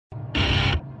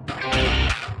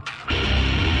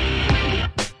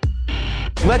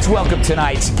Let's welcome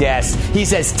tonight's guest.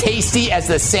 He's as tasty as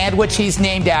the sandwich he's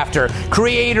named after.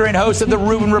 Creator and host of the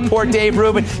Rubin Report, Dave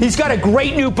Rubin. He's got a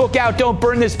great new book out. Don't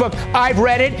burn this book. I've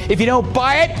read it. If you don't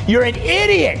buy it, you're an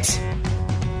idiot.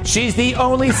 She's the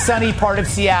only sunny part of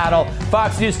Seattle.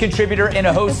 Fox News contributor and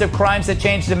a host of Crimes That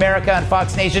Changed America on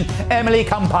Fox Nation, Emily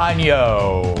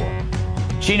Compagno.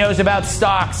 She knows about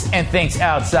stocks and thinks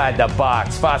outside the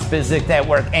box. Fox Business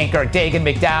Network anchor Dagen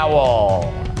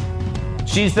McDowell.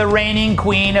 She's the reigning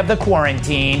queen of the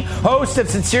quarantine, host of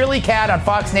Sincerely Kat on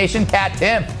Fox Nation, Kat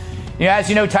Timpf. As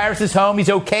you know, Tyrus is home. He's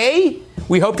okay.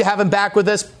 We hope to have him back with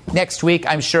us next week.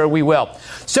 I'm sure we will.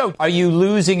 So, are you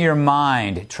losing your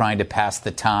mind trying to pass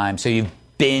the time? So you've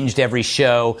binged every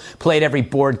show, played every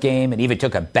board game, and even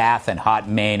took a bath in hot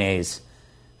mayonnaise.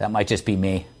 That might just be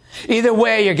me. Either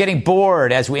way, you're getting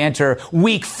bored as we enter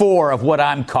week 4 of what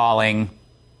I'm calling...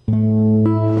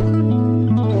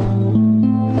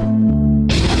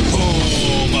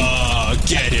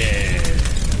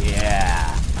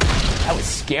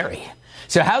 Scary.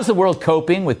 So how's the world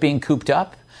coping with being cooped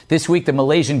up? This week, the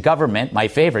Malaysian government, my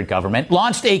favorite government,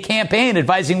 launched a campaign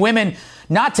advising women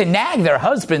not to nag their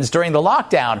husbands during the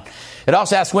lockdown. It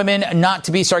also asked women not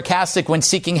to be sarcastic when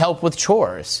seeking help with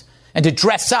chores and to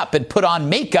dress up and put on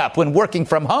makeup when working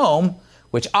from home,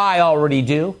 which I already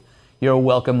do. You're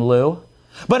welcome, Lou.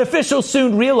 But officials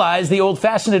soon realized the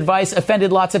old-fashioned advice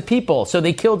offended lots of people, so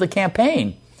they killed the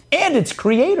campaign and its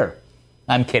creator.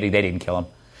 I'm kidding. They didn't kill him.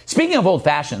 Speaking of old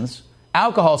fashions,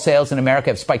 alcohol sales in America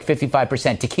have spiked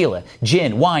 55%. Tequila,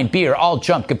 gin, wine, beer all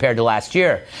jumped compared to last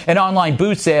year. And online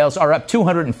booze sales are up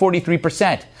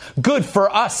 243%. Good for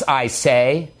us, I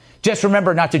say. Just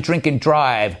remember not to drink and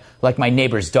drive like my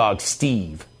neighbor's dog,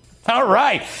 Steve. All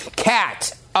right.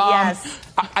 Kat. Yes.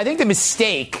 I think the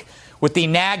mistake with the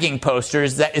nagging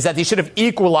posters is that they should have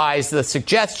equalized the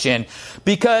suggestion,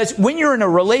 because when you're in a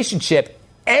relationship,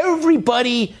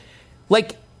 everybody,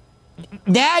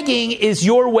 nagging is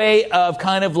your way of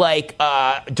kind of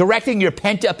directing your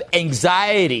pent-up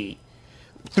anxiety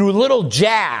through little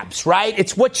jabs, right?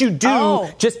 It's what you do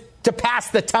just to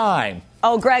pass the time.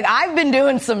 Oh, Greg, I've been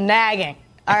doing some nagging.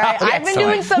 All right, I've been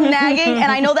doing some nagging,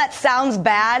 and I know that sounds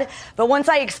bad, but once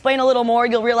I explain a little more,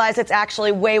 you'll realize it's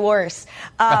actually way worse.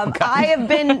 I have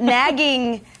been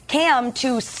nagging Cam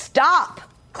to stop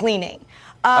cleaning.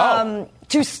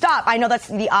 To stop. I know that's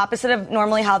the opposite of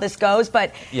normally how this goes,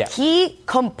 but he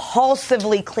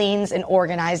compulsively cleans and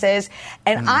organizes.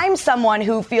 And I'm someone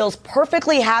who feels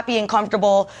perfectly happy and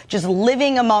comfortable just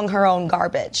living among her own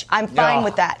garbage. I'm fine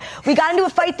with that. We got into a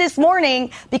fight this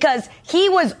morning because he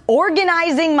was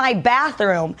organizing my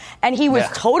bathroom and he was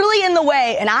totally in the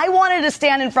way. And I wanted to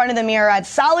stand in front of the mirror. I had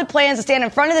solid plans to stand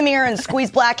in front of the mirror and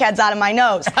squeeze blackheads out of my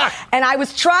nose. And I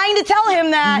was trying to tell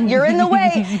him that you're in the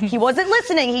way. He wasn't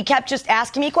listening. He kept just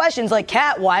asking me questions like,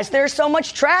 Kat, why is there so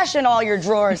much trash in all your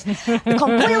drawers? He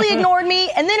completely ignored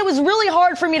me, and then it was really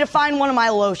hard for me to find one of my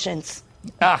lotions.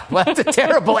 Well, that's a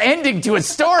terrible ending to a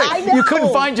story. I know. You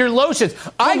couldn't find your lotions.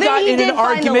 I got in an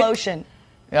argument. Find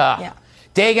the lotion.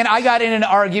 Dagen, I got in an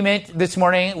argument this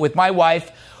morning with my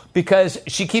wife because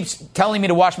she keeps telling me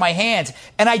to wash my hands.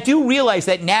 And I do realize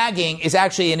that nagging is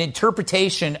actually an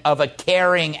interpretation of a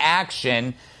caring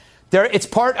action. It's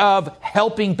part of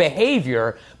helping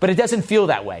behavior, but it doesn't feel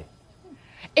that way.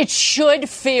 It should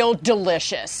feel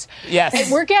delicious. Yes. And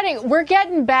we're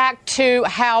getting back to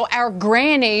how our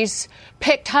grannies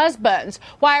picked husbands,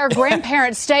 why our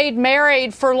grandparents stayed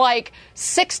married for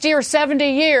 60 or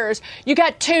 70 years. You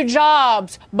got 2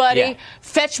 jobs, buddy. Yeah.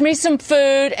 Fetch me some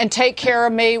food and take care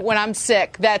of me when I'm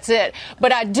sick. That's it.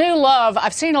 But I do love,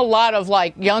 I've seen a lot of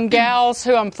young gals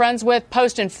who I'm friends with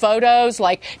posting photos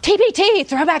like TBT,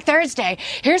 Throwback Thursday.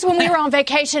 Here's when we were on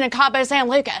vacation in Cabo San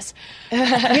Lucas.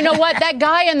 You know what? That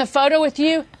guy in the photo with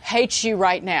you hates you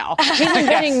right now. He's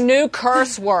inventing new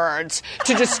curse words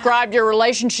to describe your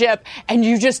relationship, and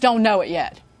you just don't know it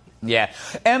yet. Yeah.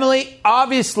 Emily,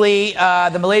 obviously,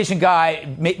 the Malaysian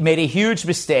guy made a huge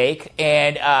mistake.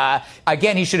 And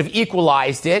again, he should have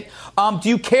equalized it. Do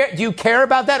you care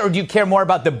about that, or do you care more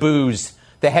about the booze,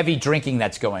 the heavy drinking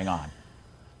that's going on?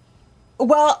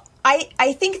 Well,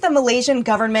 I think the Malaysian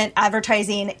government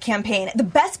advertising campaign, the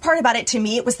best part about it to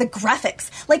me was the graphics.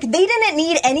 They didn't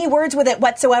need any words with it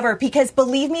whatsoever because,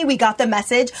 believe me, we got the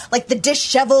message. The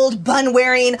disheveled,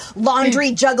 bun-wearing,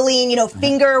 laundry-juggling,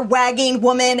 finger-wagging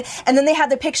woman. And then they had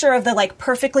the picture of the,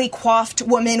 perfectly coiffed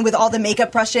woman with all the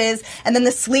makeup brushes and then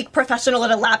the sleek professional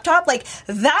at a laptop.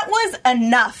 That was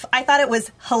enough. I thought it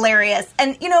was hilarious.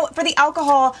 And, for the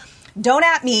alcohol... don't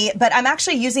at me, but I'm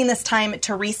actually using this time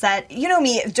to reset. You know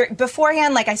me,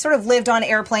 beforehand, like I sort of lived on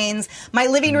airplanes. My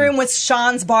living room was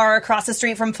Sean's bar across the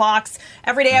street from Fox.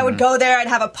 Every day I would go there, I'd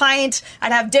have a pint,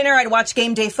 I'd have dinner, I'd watch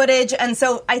game day footage. And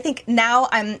so I think now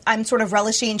I'm sort of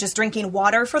relishing just drinking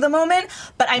water for the moment,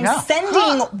 but I'm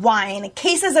sending wine,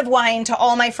 cases of wine to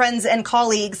all my friends and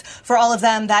colleagues for all of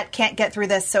them that can't get through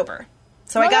this sober.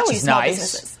 So I got you small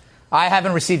businesses. I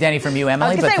haven't received any from you,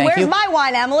 Emily, but thank you. Where's my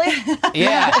wine, Emily?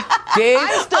 Yeah. Dave?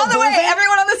 I'm still on the way.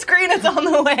 Everyone on the screen is on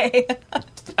the way.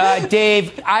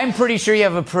 Dave, I'm pretty sure you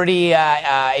have a pretty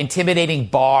intimidating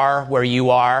bar where you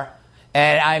are.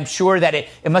 And I'm sure that it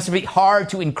must be hard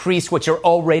to increase what you're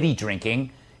already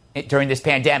drinking during this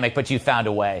pandemic, but you found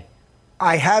a way.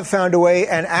 I have found a way,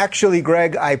 and actually,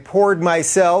 Greg, I poured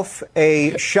myself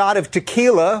a shot of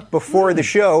tequila before the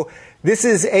show. This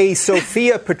is a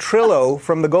Sophia Petrillo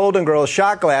from the Golden Girls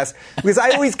shot glass, because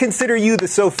I always consider you the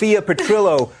Sophia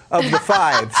Petrillo of the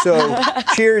five. So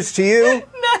cheers to you.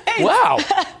 Nice. Wow.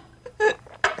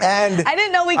 And I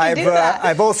didn't know we could do that.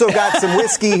 I've also got some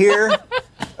whiskey here.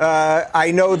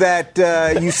 I know that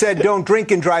you said don't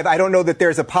drink and drive. I don't know that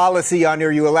there's a policy on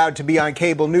here. You're allowed to be on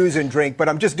cable news and drink, but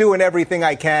I'm just doing everything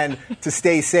I can to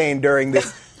stay sane during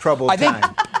this troubled time. I think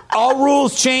all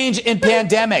rules change in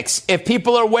pandemics. If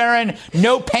people are wearing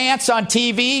no pants on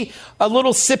TV, a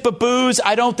little sip of booze,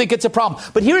 I don't think it's a problem.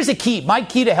 But here's the key. My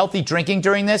key to healthy drinking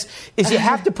during this is you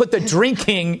have to put the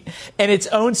drinking in its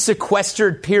own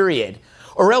sequestered period,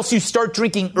 or else you start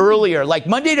drinking earlier, like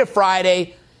Monday to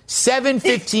Friday,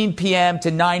 7:15 p.m.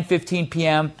 to 9:15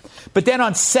 p.m. But then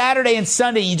on Saturday and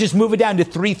Sunday, you just move it down to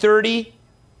 3:30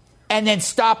 and then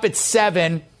stop at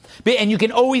 7. And you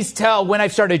can always tell when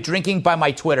I've started drinking by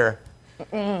my Twitter.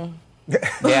 Yeah.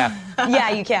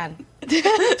 Yeah, you can.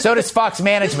 So does Fox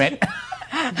Management.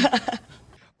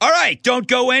 All right, don't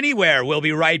go anywhere. We'll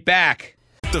be right back.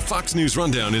 The Fox News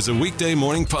Rundown is a weekday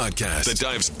morning podcast that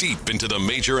dives deep into the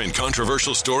major and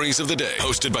controversial stories of the day.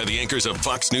 Hosted by the anchors of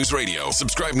Fox News Radio.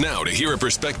 Subscribe now to hear a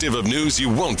perspective of news you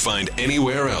won't find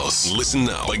anywhere else. Listen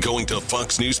now by going to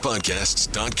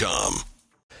foxnewspodcasts.com.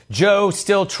 Joe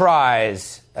still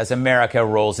tries as America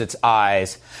rolls its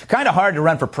eyes. Kind of hard to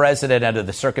run for president under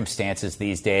the circumstances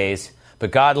these days.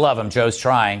 But God love him, Joe's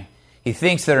trying. He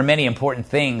thinks there are many important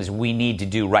things we need to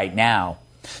do right now.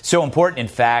 So important, in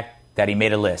fact, that he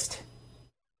made a list.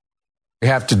 We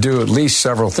have to do at least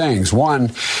several things.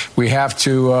 One, we have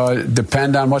to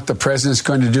depend on what the president's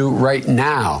going to do right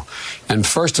now. And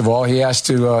first of all, he has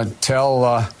to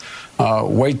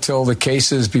wait till the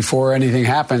cases before anything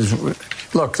happens.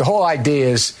 Look, the whole idea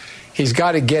is he's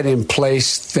got to get in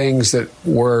place things that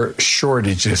were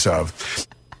shortages of.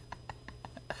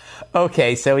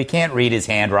 Okay, so he can't read his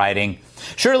handwriting.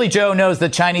 Surely Joe knows the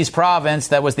Chinese province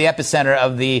that was the epicenter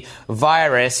of the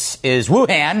virus is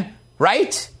Wuhan,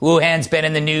 right? Wuhan's been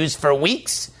in the news for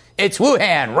weeks. It's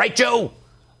Wuhan, right, Joe?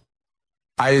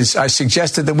 I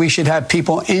suggested that we should have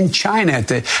people in China at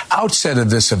the outset of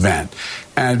this event,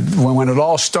 and when it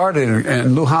all started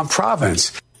in Wuhan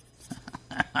province.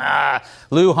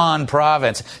 Wuhan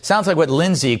province. Sounds like what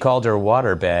Lindsay called her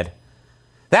waterbed.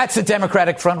 That's the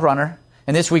Democratic frontrunner.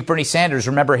 And this week, Bernie Sanders,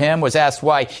 remember him, was asked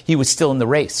why he was still in the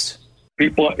race.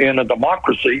 People in a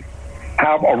democracy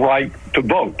have a right to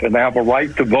vote, and they have a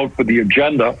right to vote for the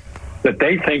agenda that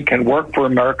they think can work for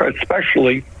America,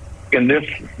 especially in this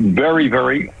very,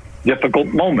 very difficult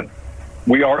moment.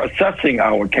 We are assessing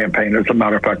our campaign, as a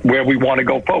matter of fact, where we want to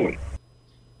go forward.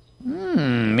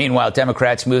 Meanwhile,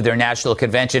 Democrats moved their national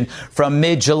convention from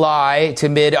mid-July to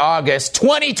mid-August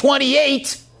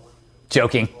 2028.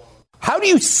 Joking. How do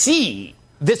you see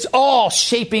this all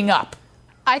shaping up?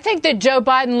 I think that Joe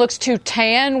Biden looks too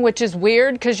tan, which is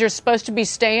weird because you're supposed to be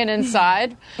staying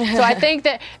inside. So I think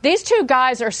that these two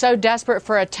guys are so desperate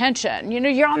for attention. You know,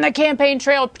 you're on the campaign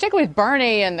trail, particularly with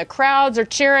Bernie, and the crowds are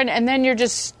cheering, and then you're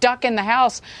just stuck in the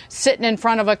house sitting in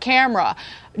front of a camera.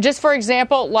 Just for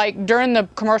example, like during the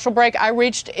commercial break, I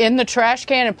reached in the trash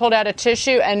can and pulled out a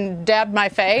tissue and dabbed my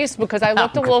face because I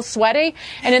looked a little sweaty.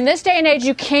 And in this day and age,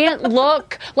 you can't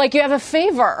look like you have a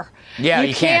fever. Yeah,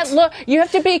 you can't look. You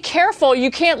have to be careful.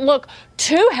 You can't look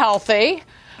too healthy.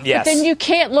 Yes. But then you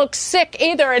can't look sick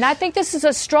either. And I think this is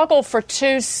a struggle for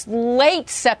two late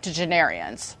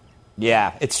septuagenarians.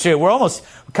 Yeah, it's true. We're almost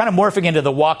kind of morphing into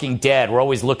The Walking Dead. We're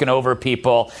always looking over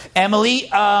people. Emily,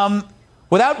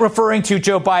 without referring to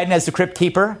Joe Biden as the Crypt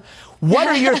Keeper, what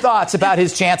are your thoughts about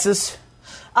his chances?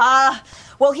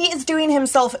 Well, he is doing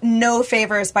himself no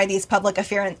favors by these public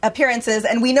appearances,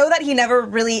 and we know that he never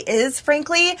really is,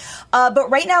 frankly. But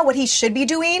right now, what he should be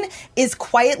doing is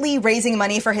quietly raising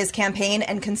money for his campaign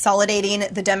and consolidating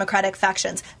the Democratic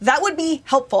factions. That would be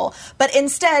helpful. But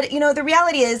instead, the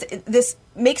reality is this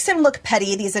makes him look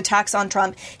petty, these attacks on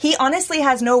Trump. He honestly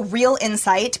has no real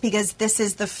insight because this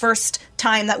is the first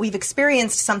time that we've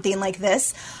experienced something like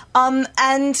this.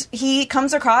 And he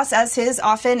comes across as his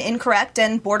often incorrect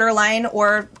and borderline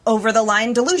or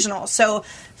over-the-line delusional. So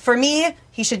for me,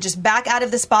 he should just back out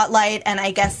of the spotlight and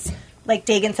I guess, like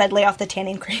Dagan said, lay off the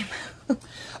tanning cream.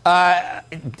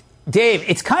 Dave,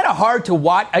 it's kind of hard to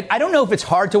watch. I don't know if it's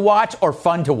hard to watch or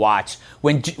fun to watch.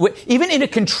 When even in a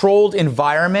controlled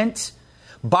environment,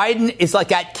 Biden is like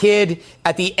that kid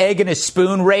at the egg and a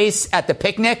spoon race at the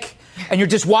picnic, and you're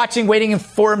just watching, waiting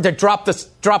for him to drop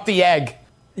the egg.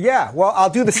 Yeah, well, I'll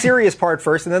do the serious part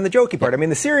first and then the jokey part. I mean,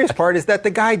 the serious part is that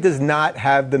the guy does not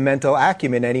have the mental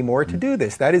acumen anymore to do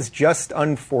this. That is just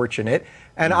unfortunate.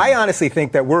 And I honestly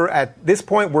think that at this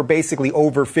point, we're basically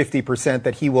over 50%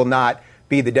 that he will not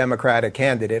be the Democratic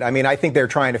candidate. I mean, I think they're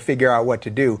trying to figure out what to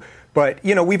do. But,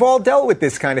 we've all dealt with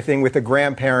this kind of thing with a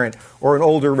grandparent or an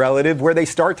older relative where they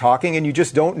start talking and you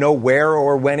just don't know where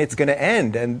or when it's going to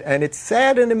end. And it's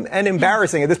sad and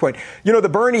embarrassing at this point. The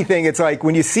Bernie thing, it's like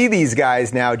when you see these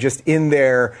guys now just in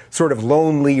their sort of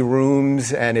lonely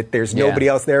rooms and there's nobody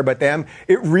else there but them,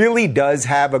 it really does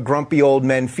have a grumpy old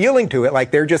men feeling to it.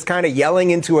 Like they're just kind of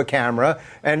yelling into a camera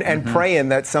and praying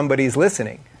that somebody's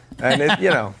listening.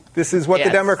 And, this is what the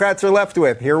Democrats are left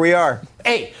with. Here we are.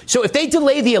 Hey, so if they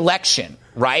delay the election,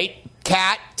 right,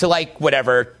 Kat, to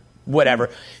whatever,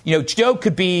 Joe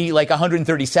could be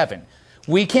 137.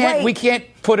 We can't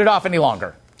put it off any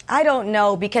longer. I don't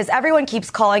know, because everyone keeps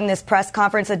calling this press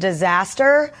conference a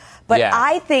disaster. But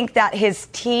I think that his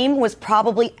team was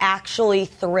probably actually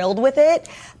thrilled with it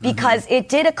because it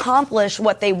did accomplish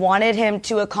what they wanted him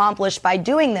to accomplish by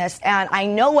doing this. And I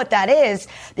know what that is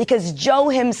because Joe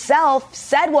himself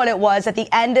said what it was at the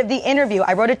end of the interview.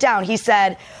 I wrote it down. He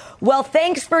said, well,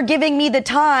 thanks for giving me the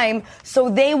time so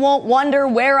they won't wonder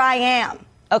where I am.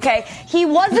 Okay, he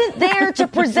wasn't there to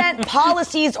present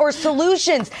policies or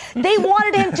solutions. They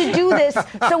wanted him to do this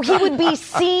so he would be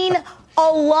seen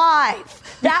alive.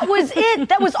 That was it.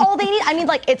 That was all they need. I mean,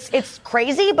 it's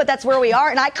crazy, but that's where we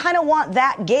are. And I kind of want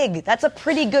that gig. That's a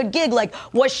pretty good gig.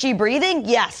 Was she breathing?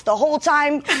 Yes. The whole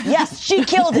time? Yes. She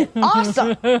killed it.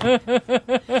 Awesome.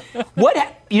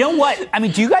 You know what? I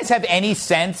mean, do you guys have any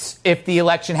sense if the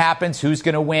election happens, who's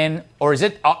going to win? Or is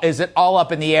it all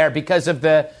up in the air because of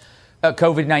the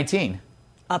COVID-19?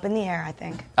 Up in the air, I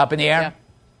think. Up in the air?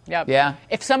 Yep. Yeah.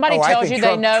 If somebody tells you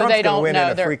they know, Trump's they don't win know.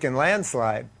 In a freaking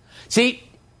landslide. See,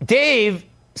 Dave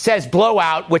says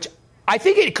blowout, which I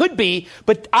think it could be,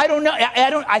 but I don't know.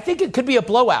 I think it could be a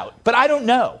blowout, but I don't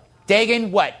know.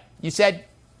 Dagan, what? You said?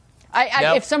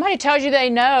 No? If somebody tells you they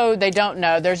know, they don't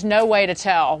know. There's no way to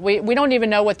tell. We don't even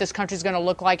know what this country's going to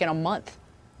look like in a month.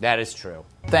 That is true.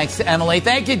 Thanks to Emily.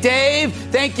 Thank you, Dave.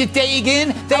 Thank you,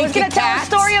 Dagan. Thank you, I was going to tell a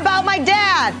story about my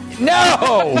dad.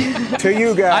 No. To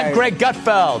you guys. I'm Greg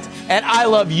Gutfeld, and I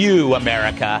love you,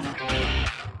 America.